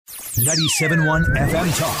97.1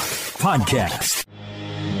 FM Talk Podcast.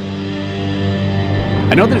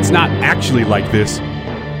 I know that it's not actually like this,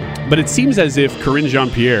 but it seems as if Karine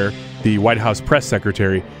Jean-Pierre, the White House press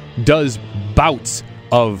secretary, does bouts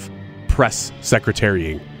of press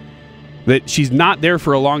secretarying. That she's not there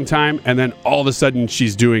for a long time, and then all of a sudden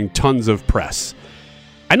she's doing tons of press.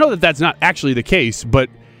 I know that that's not actually the case, but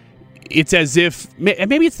it's as if,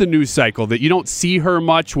 maybe it's the news cycle, that you don't see her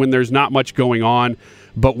much when there's not much going on,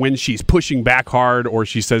 but when she's pushing back hard or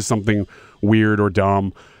she says something weird or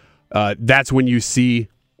dumb, that's when you see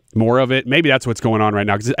more of it. Maybe that's what's going on right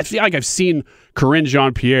now, because I feel like I've seen Karine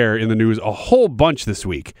Jean-Pierre in the news a whole bunch this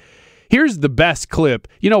week. Here's the best clip.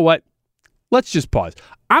 You know what? Let's just pause.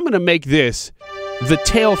 I'm going to make this the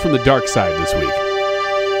tale from the dark side this week.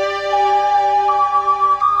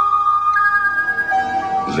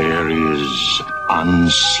 There is,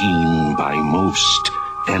 unseen by most,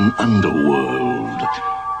 an underworld,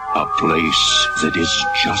 a place that is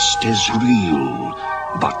just as real,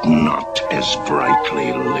 but not as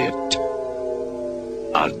brightly lit.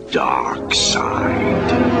 A dark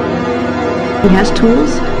side. He has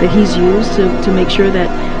tools that he's used to make sure that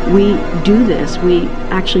we do this. We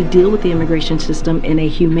actually deal with the immigration system in a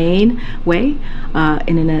humane way,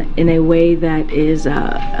 in a way that is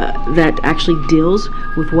that actually deals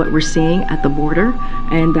with what we're seeing at the border,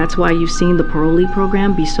 and that's why you've seen the parolee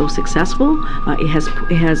program be so successful. It has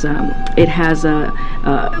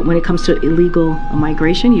when it comes to illegal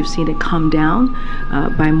migration, you've seen it come down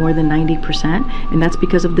by more than 90%, and that's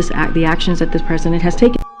because of the actions that this president has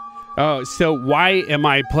taken. Oh, so why am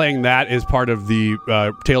I playing that as part of the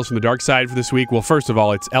Tales from the Dark Side for this week? Well, first of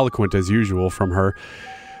all, it's eloquent as usual from her.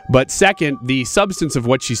 But second, the substance of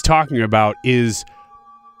what she's talking about is,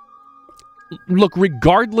 look,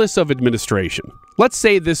 regardless of administration, let's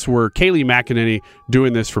say this were Kayleigh McEnany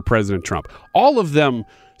doing this for President Trump. All of them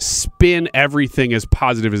spin everything as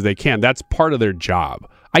positive as they can. That's part of their job.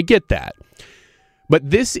 I get that. But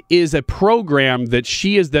this is a program that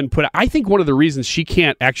she has then put. I think one of the reasons she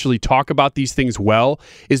can't actually talk about these things well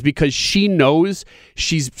is because she knows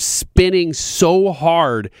she's spinning so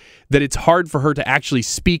hard that it's hard for her to actually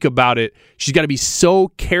speak about it. She's got to be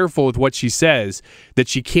so careful with what she says that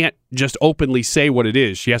she can't just openly say what it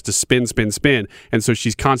is. She has to spin. And so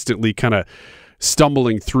she's constantly kind of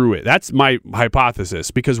stumbling through it. That's my hypothesis,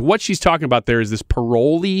 because what she's talking about there is this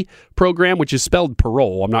parolee program, which is spelled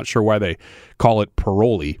parole. I'm not sure why they call it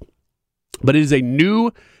parolee, but it is a new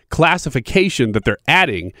classification that they're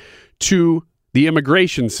adding to the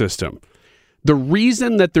immigration system. The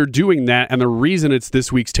reason that they're doing that, and the reason it's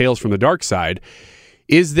this week's Tales from the Dark Side,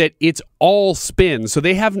 is that it's all spin. So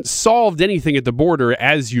they haven't solved anything at the border.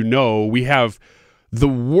 As you know, we have the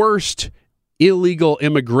worst illegal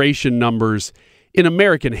immigration numbers in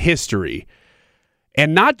American history.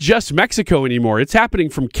 And not just Mexico anymore. It's happening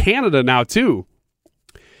from Canada now, too.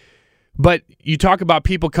 But you talk about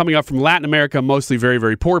people coming up from Latin America, mostly very,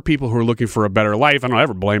 very poor people who are looking for a better life. I don't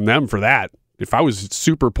ever blame them for that. If I was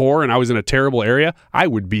super poor and I was in a terrible area, I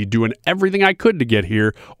would be doing everything I could to get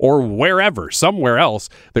here or wherever, somewhere else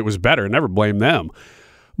that was better. Never blame them.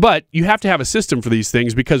 But you have to have a system for these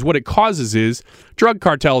things, because what it causes is drug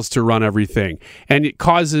cartels to run everything. And it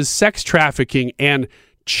causes sex trafficking and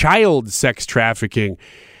child sex trafficking.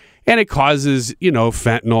 And it causes,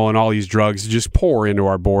 fentanyl and all these drugs to just pour into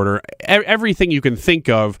our border. Everything you can think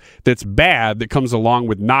of that's bad that comes along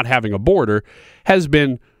with not having a border has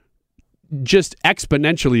been just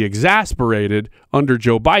exponentially exasperated under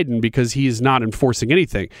Joe Biden because he is not enforcing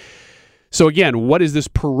anything. So again, what is this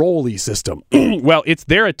parolee system? Well, it's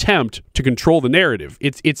their attempt to control the narrative.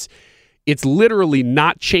 It's literally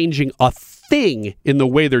not changing a thing in the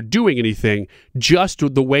way they're doing anything, just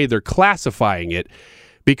the way they're classifying it.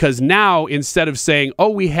 Because now, instead of saying,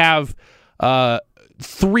 we have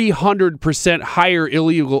 300% higher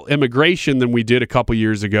illegal immigration than we did a couple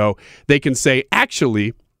years ago, they can say,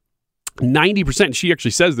 actually, 90%, she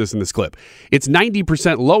actually says this in this clip, it's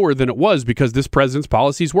 90% lower than it was because this president's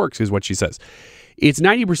policies works, is what she says. It's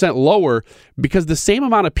 90% lower because the same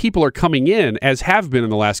amount of people are coming in as have been in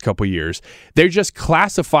the last couple of years. They're just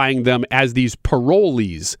classifying them as these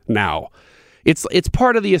parolees now. It's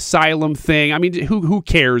part of the asylum thing. I mean, who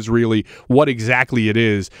cares really what exactly it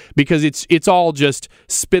is, because it's all just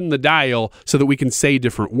spin the dial so that we can say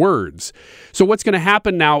different words. So what's going to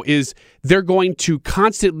happen now is they're going to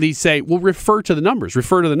constantly say, well, refer to the numbers.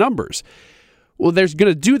 Well, they're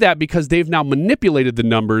going to do that because they've now manipulated the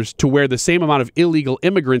numbers to where the same amount of illegal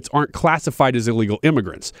immigrants aren't classified as illegal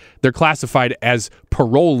immigrants. They're classified as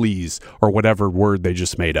parolees, or whatever word they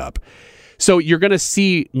just made up. So you're going to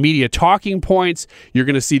see media talking points. You're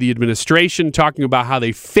going to see the administration talking about how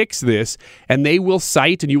they fix this, and they will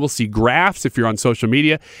cite, and you will see graphs if you're on social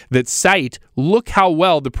media that cite, look how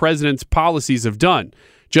well the president's policies have done.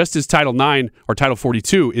 Just as Title IX or Title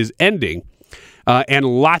 42 is ending, and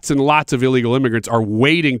lots of illegal immigrants are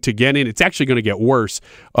waiting to get in. It's actually going to get worse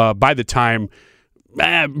by the time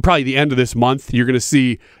probably the end of this month. You're going to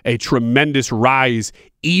see a tremendous rise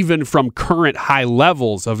even from current high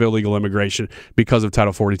levels of illegal immigration because of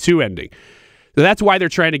Title 42 ending. So that's why they're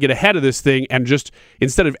trying to get ahead of this thing and just,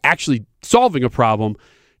 instead of actually solving a problem,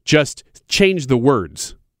 just change the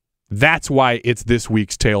words. That's why it's this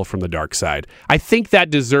week's Tale from the Dark Side. I think that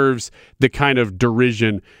deserves the kind of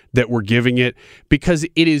derision that we're giving it, because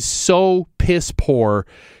it is so piss poor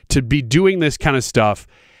to be doing this kind of stuff,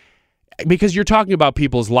 because you're talking about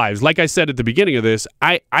people's lives. Like I said at the beginning of this,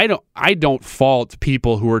 I don't fault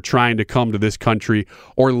people who are trying to come to this country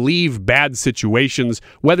or leave bad situations,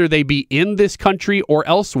 whether they be in this country or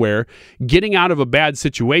elsewhere. Getting out of a bad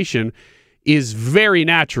situation is very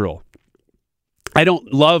natural. I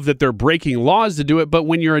don't love that they're breaking laws to do it, but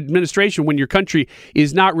when your administration, when your country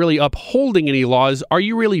is not really upholding any laws, are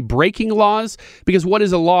you really breaking laws? Because what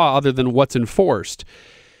is a law other than what's enforced?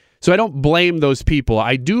 So I don't blame those people.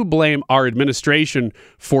 I do blame our administration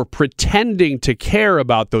for pretending to care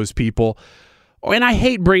about those people. And I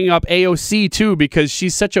hate bringing up AOC too, because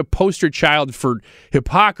she's such a poster child for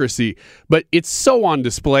hypocrisy, but it's so on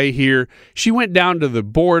display here. She went down to the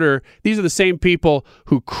border. These are the same people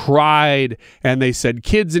who cried and they said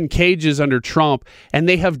kids in cages under Trump, and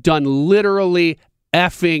they have done literally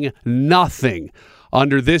effing nothing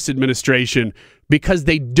under this administration, because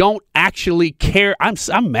they don't actually care. I'm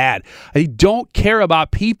mad. They don't care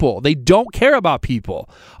about people. They don't care about people.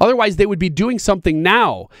 Otherwise, they would be doing something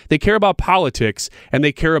now. They care about politics, and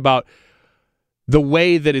they care about the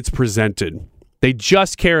way that it's presented. They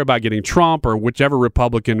just care about getting Trump or whichever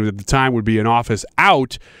Republican at the time would be in office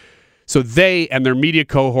out. So they and their media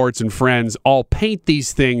cohorts and friends all paint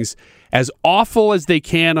these things as awful as they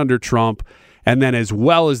can under Trump, and then as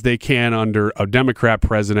well as they can under a Democrat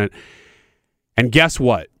president. And guess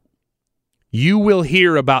what? You will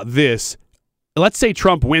hear about this. Let's say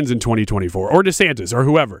Trump wins in 2024, or DeSantis, or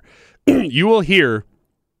whoever. You will hear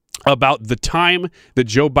about the time that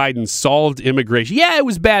Joe Biden solved immigration. Yeah, it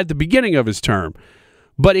was bad at the beginning of his term,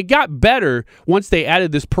 but it got better once they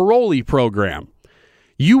added this parolee program.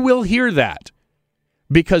 You will hear that,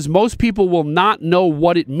 because most people will not know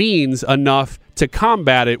what it means enough to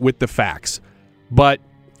combat it with the facts. But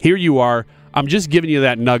here you are. I'm just giving you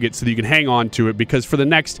that nugget so that you can hang on to it, because for the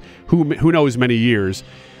next who knows many years,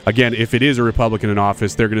 again, if it is a Republican in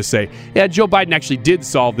office, they're going to say, yeah, Joe Biden actually did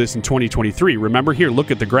solve this in 2023. Remember, here,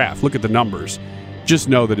 look at the graph, look at the numbers. Just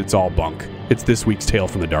know that it's all bunk. It's this week's Tale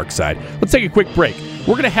from the Dark Side. Let's take a quick break.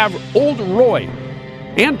 We're going to have old Roy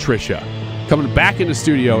and Trisha coming back in the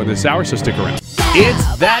studio in this hour, so stick around.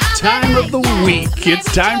 It's that time of the week.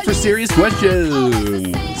 It's time for Serious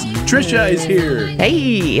Questions. Trisha is here.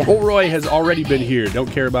 Hey. Old Roy has already been here. Don't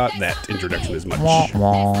care about that introduction as much.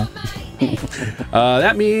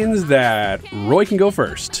 That means that Roy can go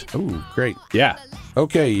first. Oh, great. Yeah.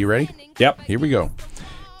 Okay, you ready? Yep. Here we go.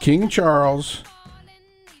 King Charles,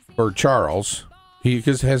 or Charles, he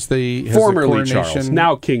has the formerly the Charles,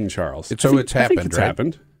 now King Charles. It's happened, right?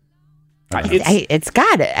 Happened. It's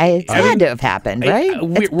got to have happened, right?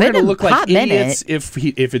 We're going to look like idiots if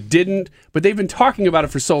it didn't, but they've been talking about it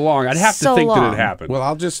for so long. I'd have to think that it happened. Well,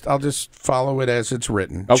 I'll just follow it as it's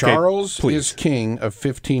written. Okay, Charles please. is king of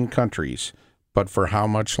 15 countries, but for how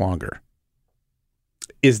much longer?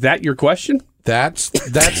 Is that your question? That's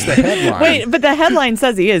the headline. Wait, but the headline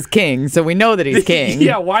says he is king, so we know that he's king.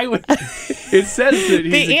 Yeah, why would it says that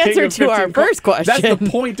he's the answer to our first question? That's the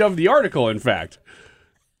point of the article, in fact.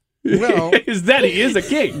 Well, is that he is a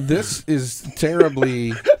king. This is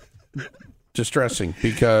terribly distressing,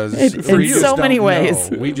 because in so many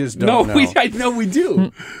ways. We just don't know. I know we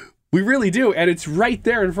do. We really do, and it's right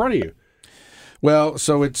there in front of you. Well,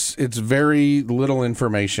 so it's very little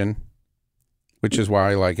information, which is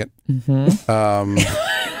why I like it. Mm-hmm.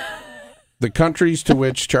 The countries to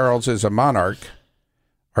which Charles is a monarch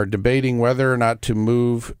are debating whether or not to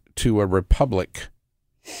move to a republic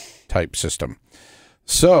type system.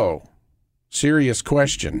 So, serious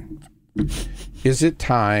question. Is it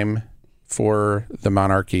time for the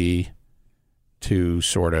monarchy to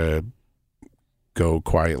sort of go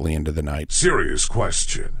quietly into the night? Serious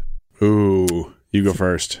question. Ooh, you go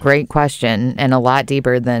first. Great question, and a lot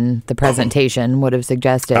deeper than the presentation would have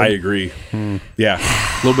suggested. I agree. Yeah,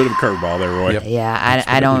 a little bit of a curveball there, Roy. Yep. Yeah,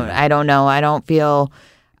 I don't know. I don't feel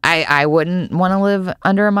I wouldn't want to live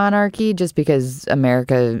under a monarchy just because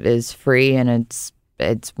America is free and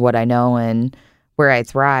it's what I know and where I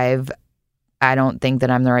thrive. I don't think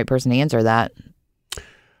that I'm the right person to answer that.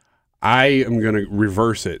 I am going to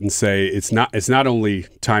reverse it and say it's not only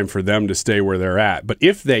time for them to stay where they're at, but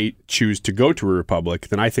if they choose to go to a republic,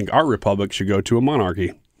 then I think our republic should go to a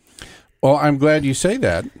monarchy. Well, I'm glad you say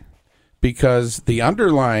that, because the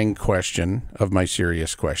underlying question of my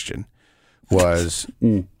serious question was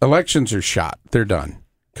elections are shot. They're done.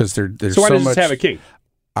 Because there's so why so does much. Have a king?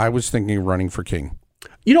 I was thinking of running for king.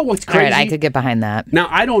 You know what's crazy? All right, I could get behind that. Now,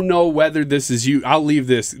 I don't know whether this is you. I'll leave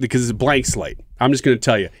this because it's a blank slate. I'm just going to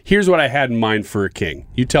tell you. Here's what I had in mind for a king.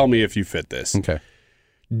 You tell me if you fit this. Okay.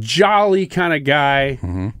 Jolly kind of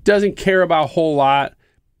guy. Doesn't care about a whole lot.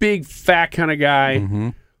 Big, fat kind of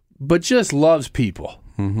guy. But just loves people.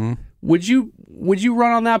 Would you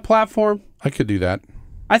run on that platform? I could do that.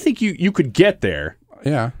 I think you could get there.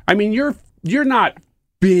 Yeah. I mean, you're not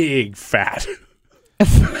big fat.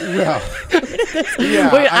 Well,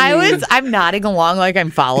 yeah. Wait, I'm nodding along like I'm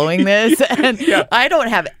following this, and I don't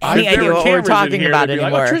have any idea what we're talking about anymore.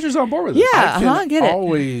 Like, Trisha's on board with it. Yeah, I get it.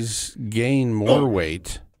 always gain more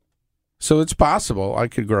weight, so it's possible I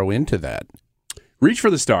could grow into that. Reach for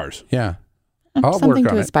the stars. Yeah. I'll Something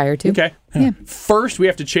work on to aspire to. Okay. Yeah. First, we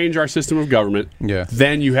have to change our system of government. Yeah.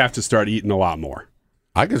 Then you have to start eating a lot more.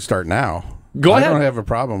 I could start now. Go ahead. I don't have a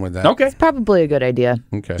problem with that. Okay. Probably a good idea.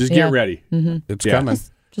 Okay. Just get ready. It's Yeah. coming.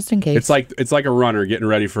 Just in case. It's like a runner getting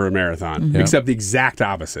ready for a marathon, except the exact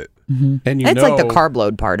opposite. And it's like the carb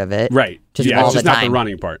load part of it. Right. Just yeah, all it's just the not time. the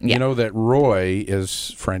running part. You know that Roy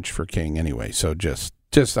is French for king anyway, so just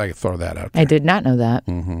I throw that out there. I did not know that.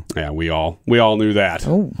 Yeah, we all knew that.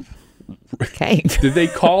 Oh. Okay. Did they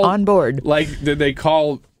call on board? Did they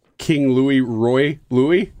call King Louis Roy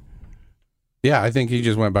Louis? Yeah, I think he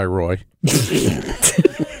just went by Roy.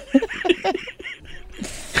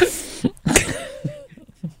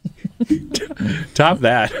 Top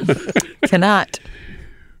that. Cannot.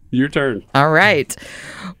 Your turn. All right.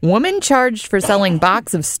 Woman charged for selling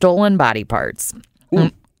box of stolen body parts.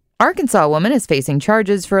 Arkansas woman is facing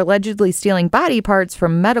charges for allegedly stealing body parts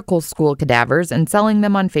from medical school cadavers and selling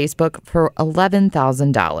them on Facebook for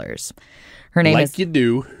 $11,000. Her name is, you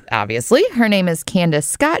do. Obviously, her name is Candace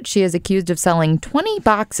Scott. She is accused of selling 20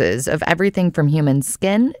 boxes of everything from human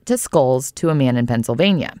skin to skulls to a man in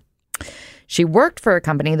Pennsylvania. She worked for a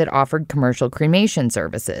company that offered commercial cremation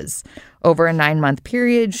services. Over a 9-month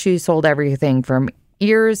period, she sold everything from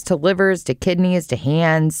ears to livers to kidneys to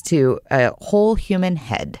hands to a whole human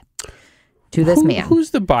head to this man.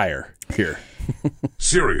 Who's the buyer here?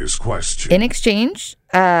 Serious question. In exchange,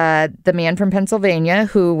 the man from Pennsylvania,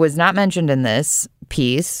 who was not mentioned in this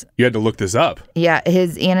piece. You had to look this up. Yeah,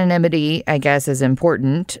 his anonymity, I guess, is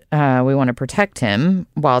important. We want to protect him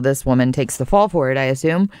while this woman takes the fall for it, I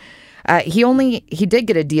assume. He did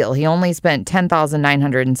get a deal. He only spent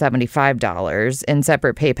 $10,975 in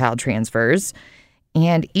separate PayPal transfers.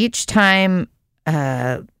 And each time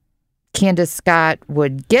Candace Scott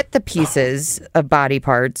would get the pieces of body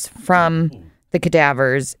parts from the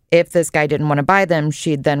cadavers, if this guy didn't want to buy them,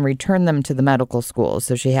 she'd then return them to the medical school.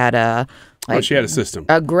 So she had she had a system.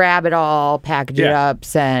 A grab it all, package it up,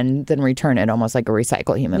 send, then return it, almost like a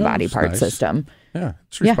recycle human body part system. Yeah,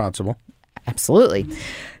 it's responsible. Absolutely.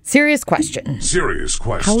 Serious question.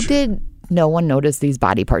 How did no one notice these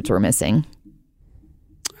body parts were missing?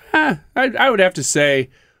 I would have to say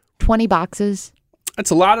 20 boxes.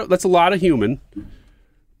 That's a lot of human.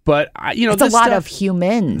 But it's a lot of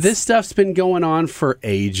humans. This stuff's been going on for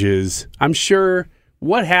ages. I'm sure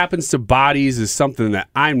what happens to bodies is something that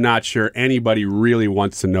I'm not sure anybody really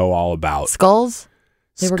wants to know all about. Skulls?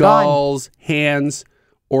 They were gone. Hands,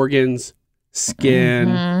 organs,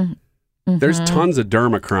 skin. There's tons of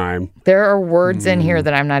dermacrime. There are words in here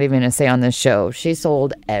that I'm not even going to say on this show. She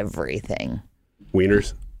sold everything.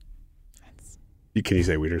 Wieners? Can you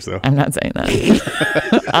say wieners, though? I'm not saying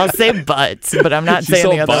that. I'll say butts, but I'm not saying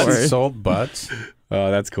the other word. Sold butts?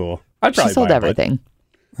 Oh, that's cool. I'd probably She sold buy a everything.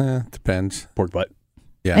 Depends. Pork butt.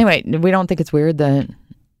 Yeah. Anyway, we don't think it's weird that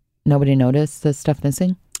nobody noticed the stuff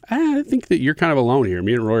missing? I think that you're kind of alone here.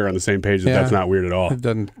 Me and Roy are on the same page that that's not weird at all. It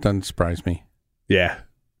doesn't surprise me. Yeah.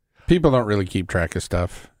 People don't really keep track of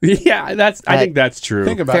stuff. Yeah, I think that's true.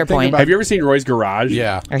 Fair point. Have you ever seen Roy's garage?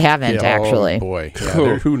 Yeah. I haven't, actually. Oh, boy.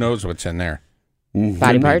 Yeah, who knows what's in there?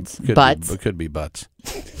 Body parts? Butts? It could be butts.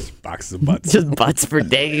 Boxes of butts. Just butts for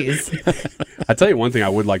days. I tell you one thing I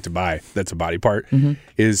would like to buy that's a body part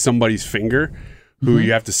is somebody's finger who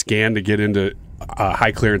you have to scan to get into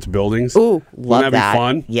high clearance buildings. Ooh, love Wouldn't that that. be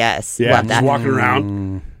fun? Yes. Yeah, love just that. walking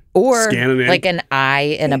around. Or Scan it in. like an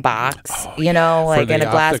eye in a box, like in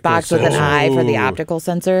a glass box with an eye for the optical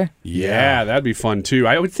sensor. Yeah, that'd be fun too.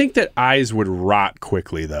 I would think that eyes would rot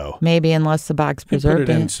quickly though. Maybe unless the box You preserved put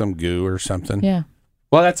it in some goo or something. Yeah.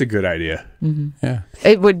 Well, that's a good idea. Mm-hmm. Yeah.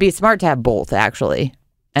 It would be smart to have both, actually.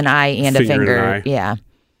 An eye and a Finger and finger. an eye. Yeah.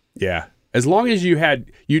 Yeah. As long as you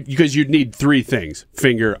had, because you'd need three things: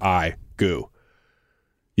 finger, eye, goo.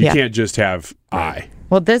 You can't just have eye.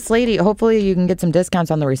 Well, this lady, hopefully you can get some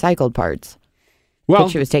discounts on the recycled parts Well,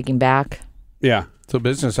 that she was taking back. yeah. It's a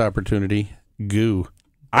business opportunity. Goo.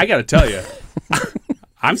 I got to tell you,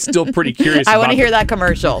 I'm still pretty curious. I want to hear that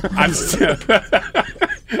commercial. I'm still.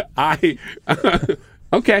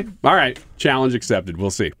 Okay. All right. Challenge accepted.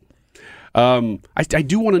 We'll see. I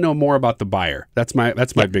do want to know more about the buyer. That's my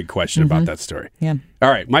big question about that story. Yeah. All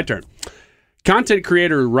right. My turn. Content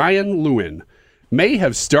creator Ryan Lewin may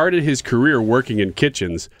have started his career working in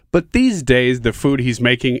kitchens, but these days the food he's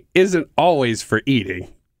making isn't always for eating.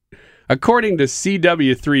 According to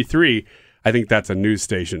CW33, I think that's a news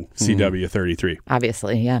station, CW33.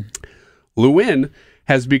 Obviously, yeah. Lewin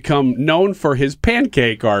has become known for his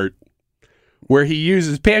pancake art, where he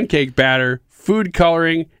uses pancake batter, food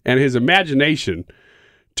coloring, and his imagination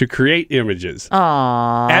to create images.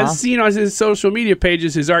 Aww. As seen on his social media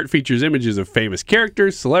pages, his art features images of famous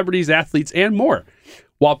characters, celebrities, athletes, and more.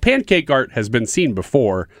 While pancake art has been seen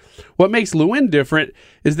before, what makes Lewin different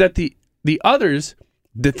is that the others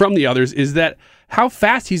is that how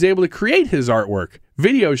fast he's able to create his artwork.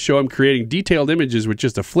 Videos show him creating detailed images with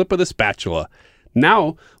just a flip of the spatula.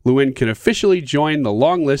 Now, Lewin can officially join the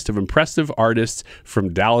long list of impressive artists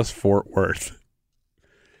from Dallas-Fort Worth.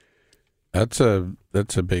 That's a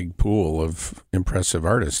big pool of impressive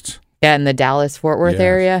artists. Yeah, in the Dallas-Fort Worth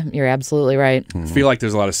area, you're absolutely right. I feel like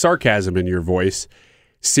there's a lot of sarcasm in your voice.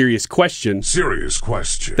 Serious question. Serious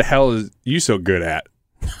question. The hell is you so good at?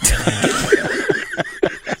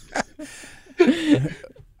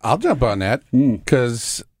 I'll jump on that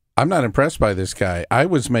because I'm not impressed by this guy. I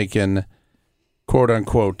was making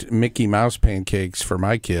quote-unquote Mickey Mouse pancakes for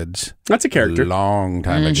my kids. That's a character. A long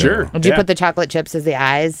time ago. Sure. Did you put the chocolate chips as the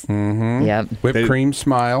eyes? Mm-hmm. Yep. Whipped cream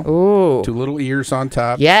smile. Ooh. 2 little ears on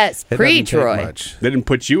top. Yes, It doesn't take pre-Troy. much. They didn't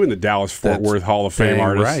put you in the Dallas-Fort Worth Hall of Fame Dang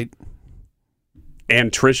artist. right.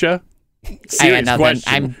 And Trisha? I got Serious nothing.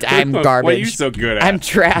 question. I'm garbage. What are you so good at? I'm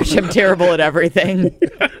trash. I'm terrible at everything.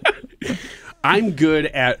 I'm good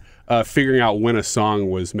at figuring out when a song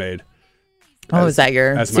was made. Oh, is that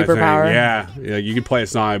your That's my superpower? thing. Yeah. You could play a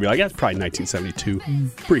song and be like, that's probably 1972.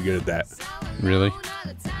 Pretty good at that. Really?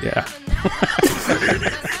 Yeah.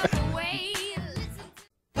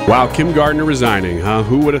 Wow, Kim Gardner resigning, huh?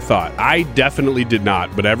 Who would have thought? I definitely did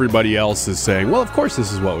not, but everybody else is saying, well, of course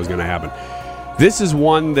this is what was going to happen. This is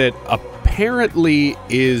one that apparently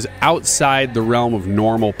is outside the realm of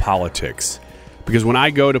normal politics. Because when I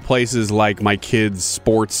go to places like my kids'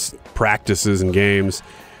 sports practices and games,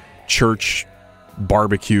 church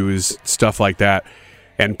barbecues, stuff like that,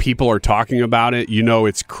 and people are talking about it,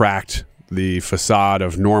 it's cracked the facade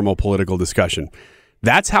of normal political discussion.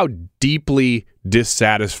 That's how deeply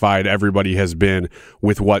dissatisfied everybody has been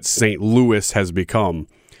with what St. Louis has become.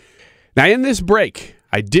 Now, in this break,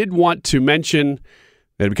 I did want to mention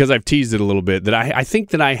that because I've teased it a little bit, that I think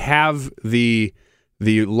that I have the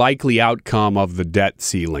likely outcome of the debt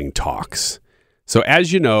ceiling talks. So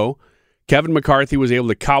as you know, Kevin McCarthy was able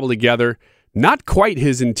to cobble together not quite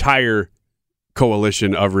his entire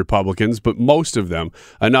coalition of Republicans, but most of them,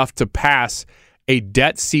 enough to pass a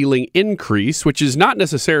debt ceiling increase, which is not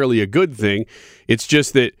necessarily a good thing. It's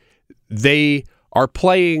just that they are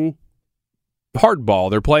playing hardball.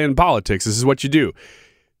 They're playing politics. This is what you do.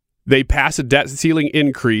 They pass a debt ceiling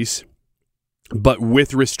increase, but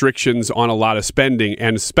with restrictions on a lot of spending,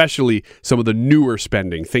 and especially some of the newer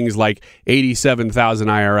spending, things like 87,000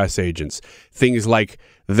 IRS agents, things like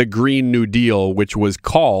the Green New Deal, which was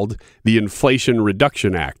called the Inflation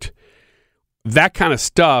Reduction Act. That kind of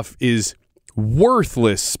stuff is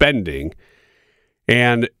worthless spending,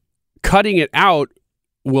 and cutting it out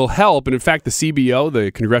will help. And in fact, the CBO,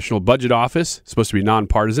 the Congressional Budget Office, supposed to be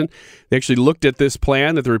nonpartisan, they actually looked at this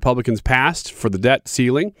plan that the Republicans passed for the debt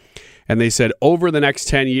ceiling, and they said over the next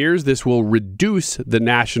 10 years, this will reduce the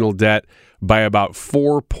national debt by about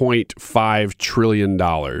 $4.5 trillion.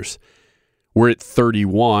 We're at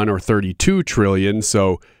 31 or 32 trillion,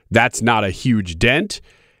 so that's not a huge dent,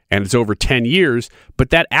 and it's over 10 years, but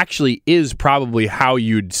that actually is probably how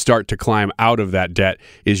you'd start to climb out of that debt,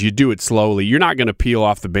 is you do it slowly. You're not going to peel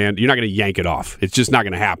off the band. You're not going to yank it off. It's just not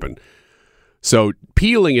going to happen. So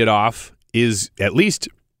peeling it off is at least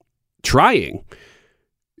trying.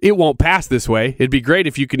 it won't pass this way. It'd be great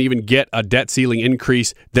if you can even get a debt ceiling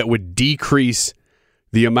increase that would decrease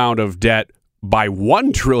the amount of debt by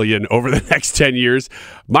 $1 trillion over the next 10 years.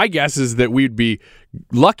 My guess is that we'd be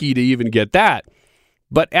lucky to even get that.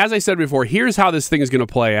 But as I said before, here's how this thing is going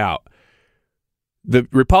to play out. The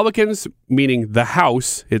Republicans, meaning the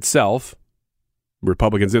House itself,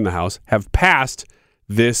 Republicans in the House, have passed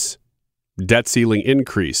this debt ceiling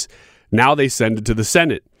increase. Now they send it to the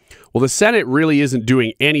Senate. Well, the Senate really isn't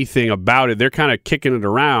doing anything about it. They're kind of kicking it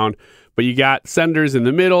around, but you got senators in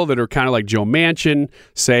the middle that are kind of like Joe Manchin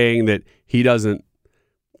saying that he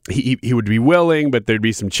would be willing, but there'd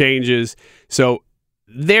be some changes. So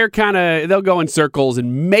they'll go in circles,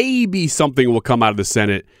 and maybe something will come out of the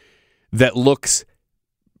Senate that looks,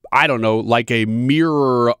 I don't know, like a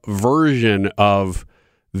mirror version of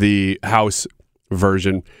the House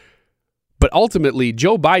version. But ultimately,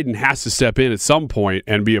 Joe Biden has to step in at some point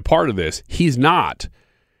and be a part of this. He's not.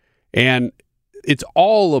 And it's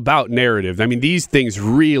all about narrative. I mean, these things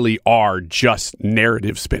really are just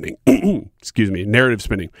narrative spinning. Narrative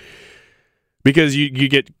spinning. Because you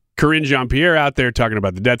get Karine Jean-Pierre out there talking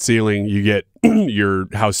about the debt ceiling. You get your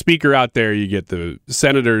House Speaker out there. You get the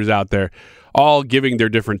senators out there all giving their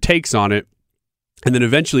different takes on it. And then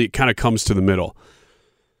eventually it kind of comes to the middle.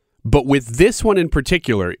 But with this one in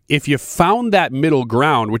particular, if you found that middle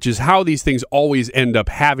ground, which is how these things always end up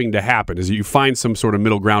having to happen, is you find some sort of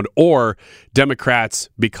middle ground, or Democrats,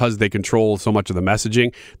 because they control so much of the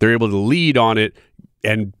messaging, they're able to lead on it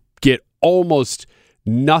and get almost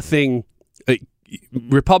nothing.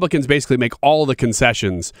 Republicans basically make all the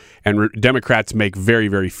concessions, and Democrats make very,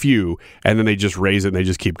 very few, and then they just raise it and they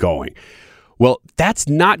just keep going. Well, that's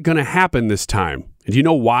not going to happen this time. And do you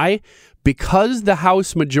know why? Because the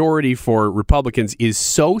House majority for Republicans is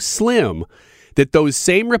so slim that those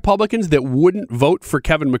same Republicans that wouldn't vote for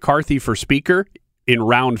Kevin McCarthy for Speaker in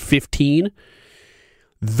round 15,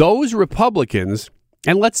 those Republicans,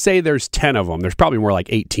 and let's say there's 10 of them, there's probably more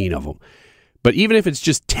like 18 of them, but even if it's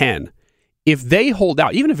just 10, if they hold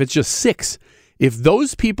out, even if it's just 6, if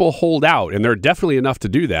those people hold out, and there are definitely enough to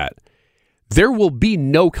do that, there will be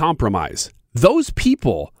no compromise. Those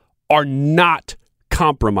people are not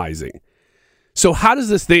compromising. So how does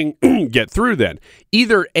this thing get through then?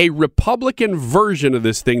 Either a Republican version of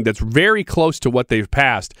this thing that's very close to what they've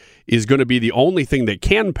passed is going to be the only thing that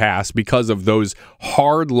can pass because of those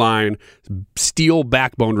hardline, steel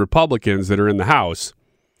backbone Republicans that are in the House,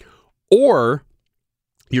 or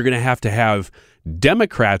you're going to have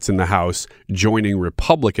Democrats in the House joining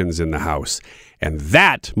Republicans in the House. And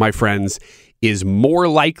that, my friends, is more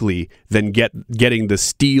likely than getting the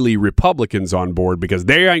steely Republicans on board, because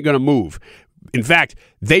they ain't going to move. In fact,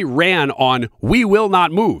 they ran on, we will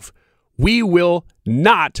not move. We will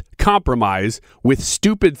not compromise with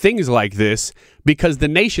stupid things like this because the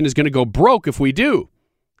nation is going to go broke if we do.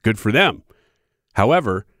 Good for them.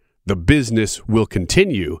 However, the business will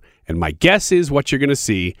continue. And my guess is what you're going to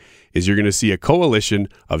see is you're going to see a coalition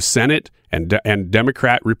of Senate and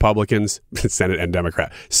Democrat Republicans, Senate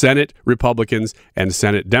Republicans and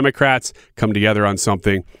Senate Democrats come together on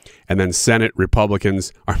something, and then House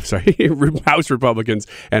Republicans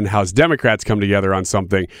and House Democrats come together on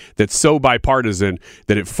something that's so bipartisan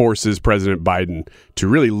that it forces President Biden to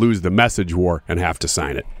really lose the message war and have to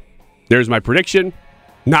sign it. There's my prediction.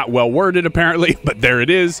 Not well worded, apparently, but there it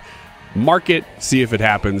is. Mark it, see if it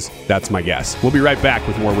happens. That's my guess. We'll be right back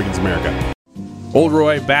with more Wiggins America. Old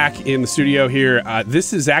Roy back in the studio here.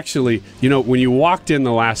 This is actually, when you walked in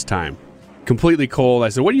the last time, completely cold, I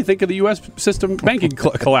said, what do you think of the U.S. system banking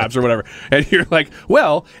collapse or whatever? And you're like,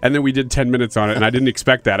 well, and then we did 10 minutes on it, and I didn't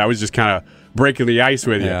expect that. I was just kind of breaking the ice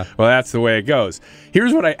with you. Yeah. Well, that's the way it goes.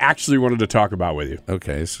 Here's what I actually wanted to talk about with you.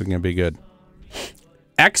 Okay, this is going to be good.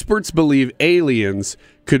 Experts believe aliens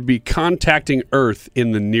could be contacting Earth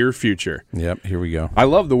in the near future. Yep, here we go. I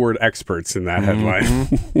love the word experts in that headline.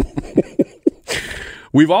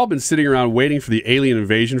 We've all been sitting around waiting for the alien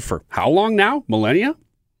invasion for how long now? Millennia?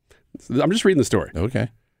 I'm just reading the story. Okay.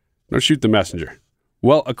 Don't shoot the messenger.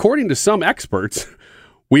 Well, according to some experts,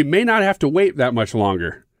 we may not have to wait that much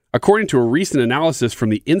longer. According to a recent analysis from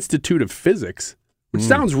the Institute of Physics, which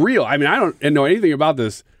sounds real. I mean, I don't know anything about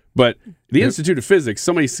this, but the Institute of Physics,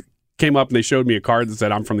 somebody came up and they showed me a card that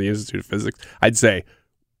said, I'm from the Institute of Physics. I'd say,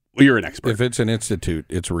 well, you're an expert. If it's an institute,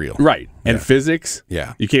 it's real. Right. And physics,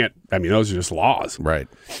 yeah, you can't, those are just laws. Right.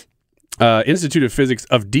 Institute of Physics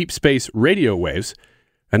of Deep Space Radio Waves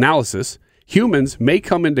analysis, humans may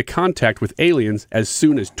come into contact with aliens as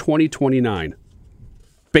soon as 2029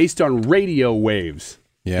 based on radio waves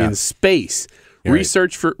in space. Right.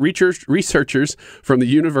 Researchers from the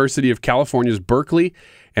University of California's Berkeley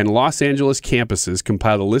and Los Angeles campuses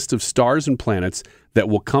compiled a list of stars and planets that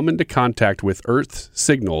will come into contact with Earth's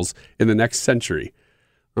signals in the next century.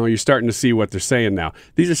 Oh, you're starting to see what they're saying now.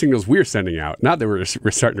 These are signals we're sending out, not that we're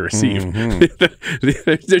starting to receive.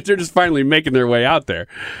 They're just finally making their way out there.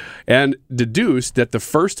 And deduced that the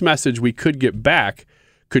first message we could get back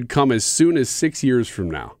could come as soon as 6 years from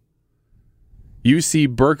now. UC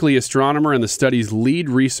Berkeley astronomer and the study's lead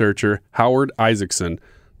researcher, Howard Isaacson,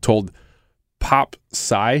 told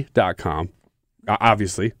PopSci.com,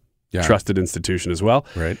 obviously, trusted institution as well.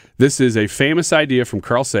 Right. This is a famous idea from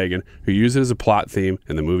Carl Sagan, who used it as a plot theme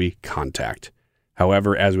in the movie Contact.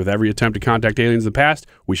 However, as with every attempt to contact aliens in the past,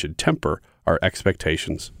 we should temper our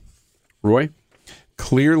expectations. Roy?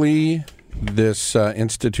 Clearly, this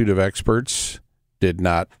Institute of Experts did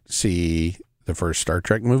not see the first Star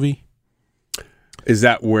Trek movie. Is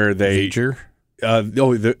that where they... Feature?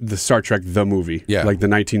 The Star Trek, the movie. Yeah. Like the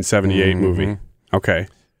 1978 movie. Okay.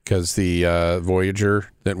 Because the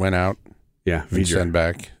Voyager that went out Yeah, and sent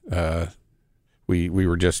back, we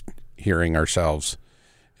were just hearing ourselves,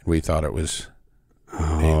 and we thought it was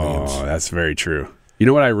aliens. Oh, that's very true. You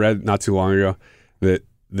know what I read not too long ago? That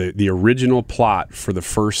the original plot for the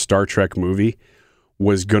first Star Trek movie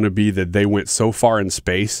was going to be that they went so far in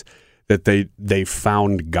space that they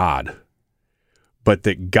found God. But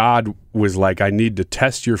that God was like, I need to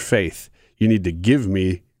test your faith. You need to give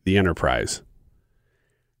me the Enterprise.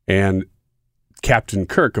 And Captain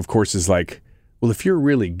Kirk, of course, is like, well, if you're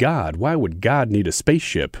really God, why would God need a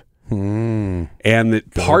spaceship? And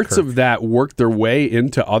that parts of that worked their way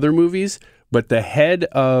into other movies, but the head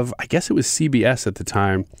of, I guess it was CBS at the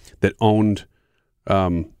time that owned,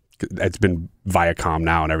 it's been Viacom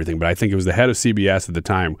now and everything, but I think it was the head of CBS at the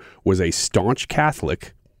time, was a staunch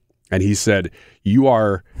Catholic. And he said, you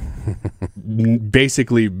are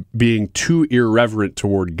basically being too irreverent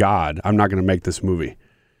toward God. I'm not going to make this movie.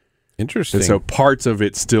 Interesting. And so parts of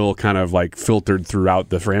it still kind of like filtered throughout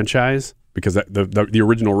the franchise because the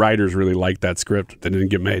original writers really liked that script that didn't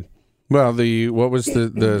get made. Well, what was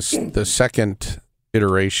the second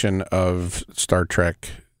iteration of Star Trek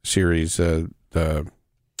series, the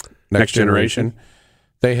Next Generation?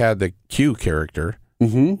 They had the Q character,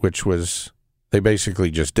 which was... They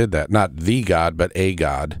basically just did that. Not the God, but a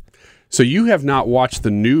God. So you have not watched the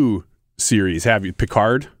new series, have you?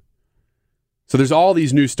 Picard? So there's all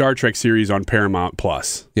these new Star Trek series on Paramount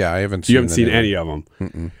Plus. Yeah, I haven't seen You haven't seen any of them.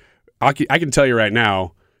 Mm-mm. I can tell you right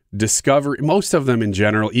now, Discovery, most of them in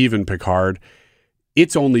general, even Picard,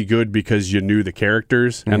 it's only good because you knew the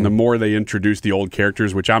characters. And the more they introduce the old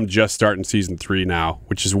characters, which I'm just starting season 3 now,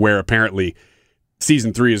 which is where apparently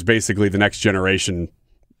season 3 is basically the Next Generation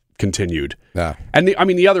continued. Yeah. And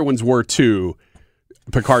the other ones were too,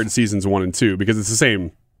 Picard seasons 1 and 2, because it's the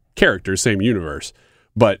same characters, same universe.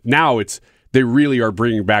 But now they really are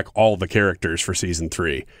bringing back all the characters for season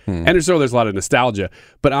 3. And there's a lot of nostalgia.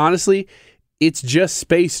 But honestly, it's just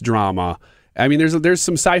space drama. I mean, there's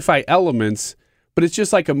some sci-fi elements, but it's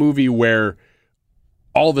just like a movie where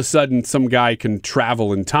all of a sudden some guy can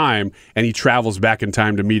travel in time and he travels back in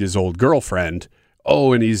time to meet his old girlfriend.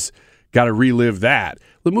 Oh, and he's got to relive that.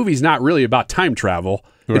 The movie's not really about time travel.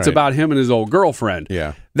 Right. It's about him and his old girlfriend.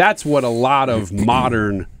 Yeah. That's what a lot of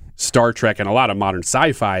modern Star Trek and a lot of modern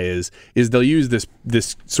sci-fi is they'll use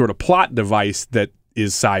this sort of plot device that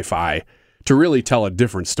is sci-fi to really tell a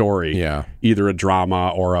different story. Yeah. Either a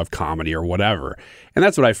drama or a comedy or whatever. And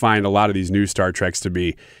that's what I find a lot of these new Star Treks to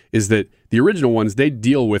be, is that the original ones, they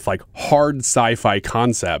deal with like hard sci-fi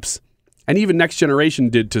concepts. And even Next Generation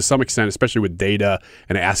did to some extent, especially with Data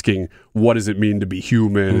and asking, what does it mean to be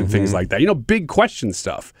human and things like that. Big question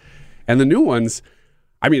stuff. And the new ones,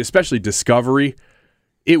 I mean, especially Discovery,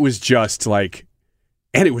 it was just like,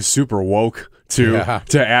 and it was super woke to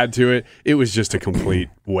add to it. It was just a complete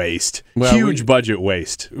waste. Well, huge budget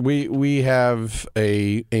waste. We have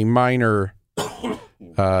a minor,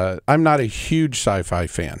 I'm not a huge sci-fi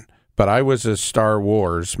fan. But I was a Star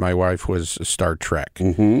Wars. My wife was a Star Trek.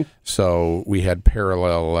 So we had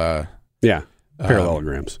parallel...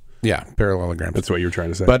 parallelograms. Parallelograms. That's what you were trying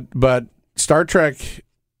to say. But Star Trek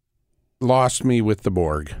lost me with the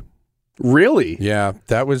Borg. Really? Yeah,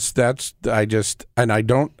 I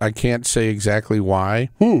can't say exactly why.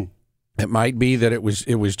 It might be that it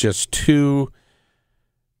was just too...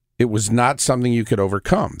 It was not something you could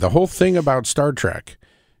overcome. The whole thing about Star Trek...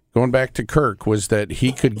 Going back to Kirk, was that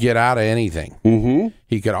he could get out of anything.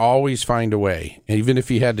 He could always find a way. And even if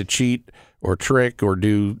he had to cheat or trick or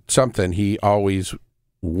do something, he always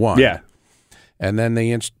won. Yeah. And then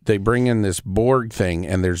they bring in this Borg thing,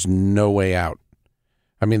 and there's no way out.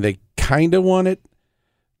 I mean, they kind of won it.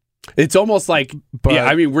 It's almost like,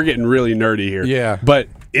 we're getting really nerdy here. Yeah. But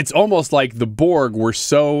it's almost like the Borg were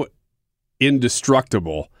so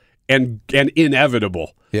indestructible and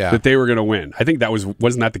inevitable that they were going to win. I think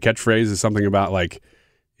wasn't that the catchphrase? Is something about like,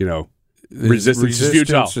 resistance is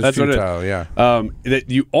futile. That's futile, what it is. Yeah. That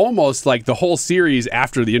you almost like the whole series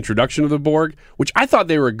after the introduction of the Borg, which I thought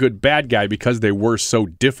they were a good bad guy because they were so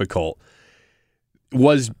difficult,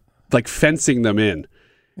 was like fencing them in.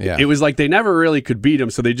 Yeah. It was like they never really could beat them,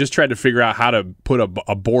 so they just tried to figure out how to put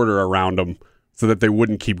a border around them so that they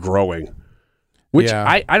wouldn't keep growing. Which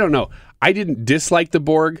I don't know. I didn't dislike the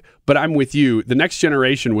Borg, but I'm with you. The Next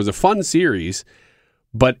Generation was a fun series,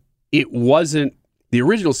 but it wasn't. The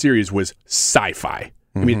original series was sci-fi.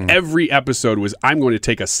 I mean, every episode was, I'm going to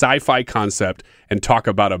take a sci-fi concept and talk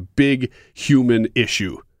about a big human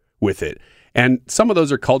issue with it. And some of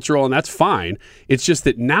those are cultural, and that's fine. It's just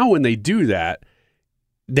that now when they do that,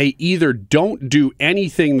 they either don't do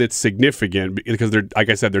anything that's significant because they're, like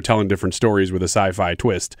I said, they're telling different stories with a sci-fi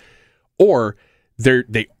twist, or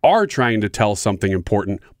they are trying to tell something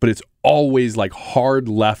important, but it's always like hard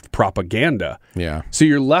left propaganda. Yeah. So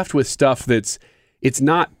you're left with stuff it's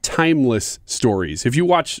not timeless stories. If you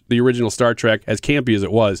watch the original Star Trek, as campy as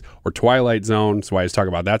it was, or Twilight Zone, that's why I talk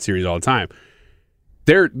about that series all the time,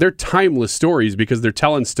 they're timeless stories because they're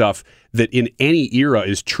telling stuff that in any era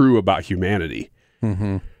is true about humanity.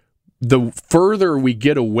 Mm-hmm. The further we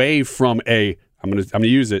get away from I'm gonna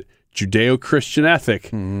use it, Judeo-Christian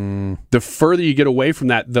ethic, the further you get away from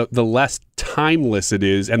that, the less timeless it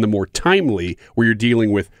is, and the more timely where you're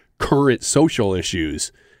dealing with current social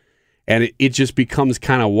issues. And it just becomes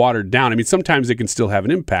kind of watered down. I mean, sometimes it can still have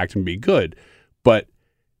an impact and be good, but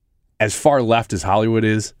as far left as Hollywood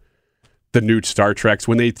is, the new Star Treks,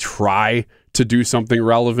 when they try to do something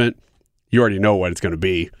relevant, you already know what it's going to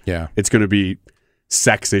be. Yeah. It's going to be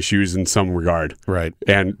sex issues in some regard. Right.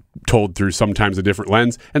 And told through sometimes a different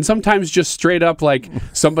lens, and sometimes just straight up like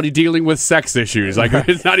somebody dealing with sex issues. Like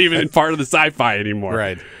it's not even part of the sci-fi anymore.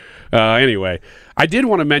 Right. Anyway, I did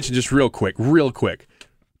want to mention just real quick.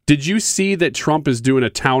 Did you see that Trump is doing a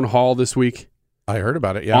town hall this week? I heard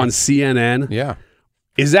about it, yeah. On CNN? Yeah.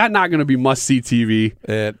 Is that not going to be must-see TV?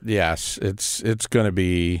 Yes, it's going to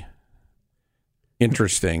be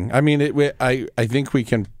interesting. I mean, I think we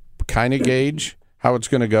can kind of gauge how it's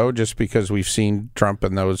going to go just because we've seen Trump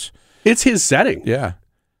in those. It's his setting. Yeah.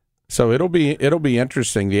 So it'll be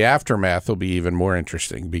interesting. The aftermath will be even more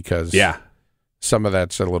interesting because some of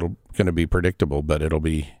that's a little going to be predictable, but it'll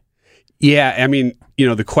be. Yeah, I mean,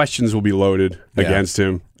 the questions will be loaded against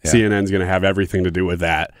him. Yeah. CNN's going to have everything to do with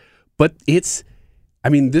that. But this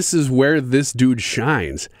is where this dude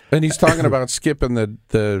shines. And he's talking about skipping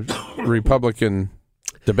the Republican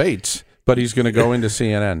debates, but he's going to go into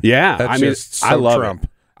CNN. Yeah, That's I love Trump.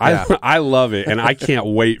 it. I love it, and I can't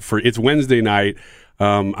wait for it's Wednesday night.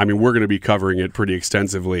 We're going to be covering it pretty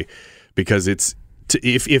extensively because it's.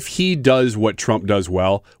 If he does what Trump does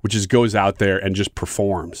well, which is goes out there and just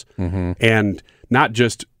performs, and not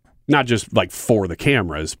just like for the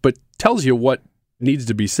cameras, but tells you what needs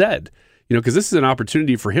to be said, because this is an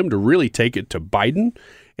opportunity for him to really take it to Biden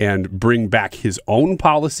and bring back his own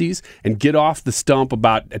policies and get off the stump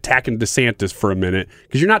about attacking DeSantis for a minute,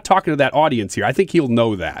 because you're not talking to that audience here. I think he'll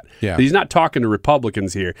know that. Yeah. He's not talking to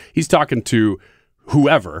Republicans here. He's talking to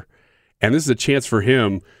whoever, and this is a chance for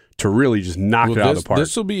him to really just knock it out of the park.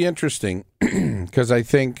 This will be interesting because I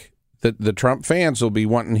think that the Trump fans will be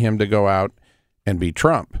wanting him to go out and be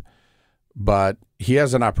Trump. But he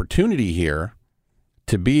has an opportunity here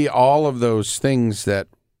to be all of those things that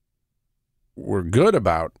were good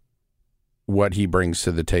about what he brings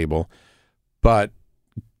to the table. But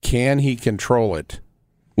can he control it?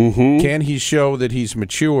 Can he show that he's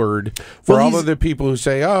matured? For all of the people who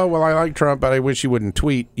say, oh, well, I like Trump, but I wish he wouldn't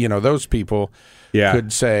tweet, those people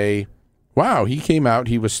could say, wow, he came out,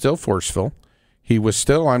 he was still forceful. He was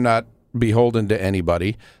still, I'm not beholden to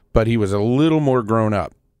anybody, but he was a little more grown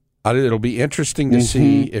up. It'll be interesting to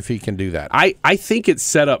see if he can do that. I think it's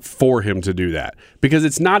set up for him to do that because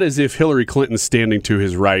it's not as if Hillary Clinton's standing to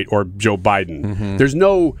his right or Joe Biden. There's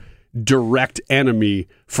no direct enemy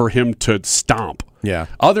for him to stomp. Yeah.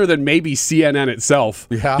 Other than maybe CNN itself.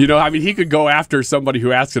 Yeah. He could go after somebody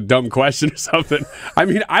who asks a dumb question or something. I'd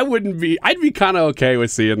be kind of okay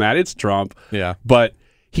with seeing that. It's Trump. Yeah. But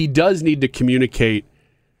he does need to communicate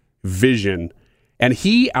vision. And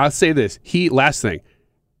I'll say this, last thing,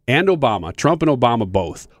 and Obama, Trump and Obama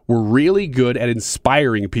both, were really good at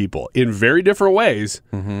inspiring people in very different ways.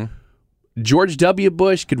 George W.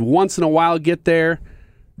 Bush could once in a while get there.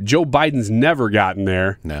 Joe Biden's never gotten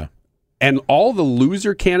there. No. And all the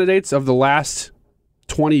loser candidates of the last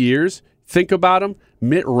 20 years, think about them.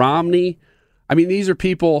 Mitt Romney. These are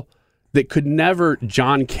people that could never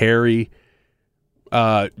John Kerry,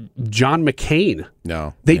 John McCain.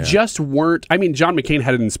 No. They just weren't. I mean, John McCain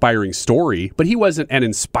had an inspiring story, but he wasn't an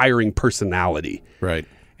inspiring personality. Right.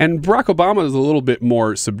 And Barack Obama was a little bit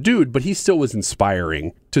more subdued, but he still was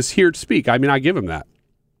inspiring to hear it speak. I mean, I give him that.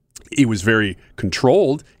 He was very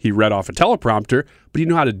controlled. He read off a teleprompter, but he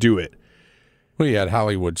knew how to do it. Well, he had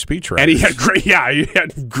Hollywood speechwriters. And he had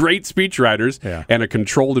great speechwriters and a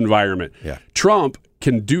controlled environment. Yeah. Trump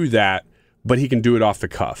can do that, but he can do it off the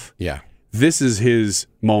cuff. Yeah. This is his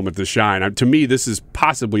moment to shine. To me, this is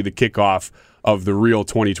possibly the kickoff of the real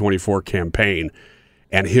 2024 campaign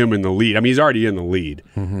and him in the lead. I mean, he's already in the lead.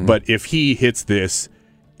 Mm-hmm. But if he hits this,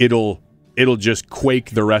 it'll just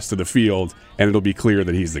quake the rest of the field, and it'll be clear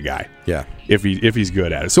that he's the guy. Yeah. If he's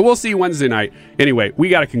good at it. So we'll see Wednesday night. Anyway, we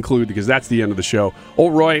got to conclude because that's the end of the show.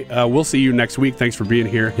 Old Roy, we'll see you next week. Thanks for being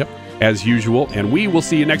here. Yep. As usual. And we will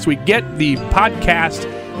see you next week. Get the podcast,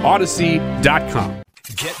 Odyssey.com.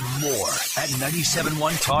 Get more at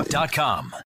 971talk.com.